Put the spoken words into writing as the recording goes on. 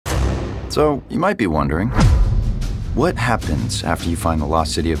So, you might be wondering, what happens after you find the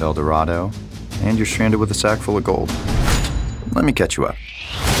lost city of El Dorado and you're stranded with a sack full of gold? Let me catch you up.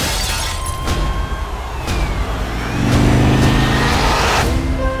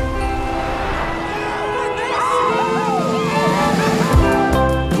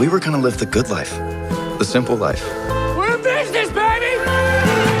 We were gonna live the good life, the simple life. We're in business, baby!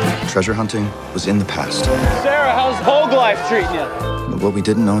 Treasure hunting was in the past. Sarah, how's Vogue life treating you? But what we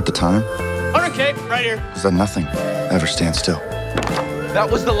didn't know at the time 100K, right here. is that nothing ever stands still. That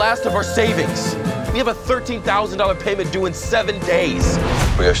was the last of our savings. We have a $13,000 payment due in 7 days.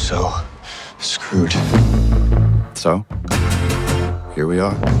 We are so screwed. So, here we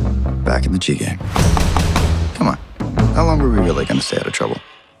are, back in the G game. Come on, how long were we really gonna stay out of trouble?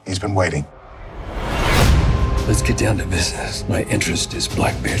 He's been waiting. Let's get down to business. My interest is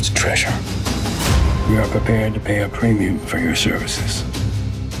Blackbeard's treasure. We are prepared to pay a premium for your services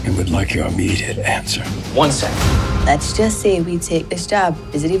and would like your immediate answer. 1 second. Let's just say we take this job.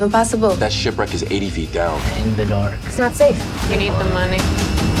 Is it even possible? That shipwreck is 80 feet down. In the dark. It's not safe. You need the money.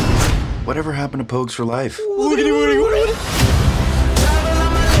 Whatever happened to Pogues for life?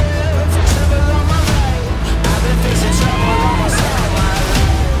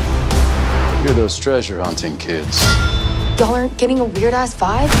 You're those treasure hunting kids. Y'all aren't getting a weird-ass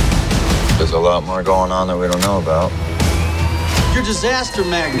vibe? There's a lot more going on that we don't know about. You're disaster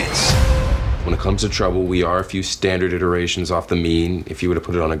magnets. When it comes to trouble, we are a few standard iterations off the mean, if you were to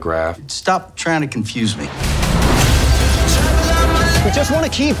put it on a graph. Stop trying to confuse me. We just want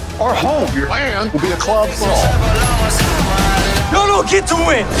to keep our home. Your land will be a club for all. Y'all don't get to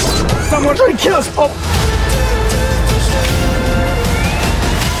win! Someone's trying to kill us, Pope!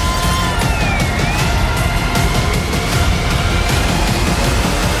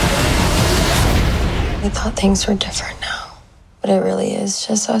 We thought things were different now, but it really is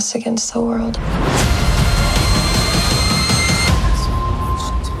just us against the world.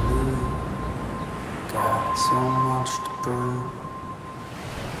 So much to prove.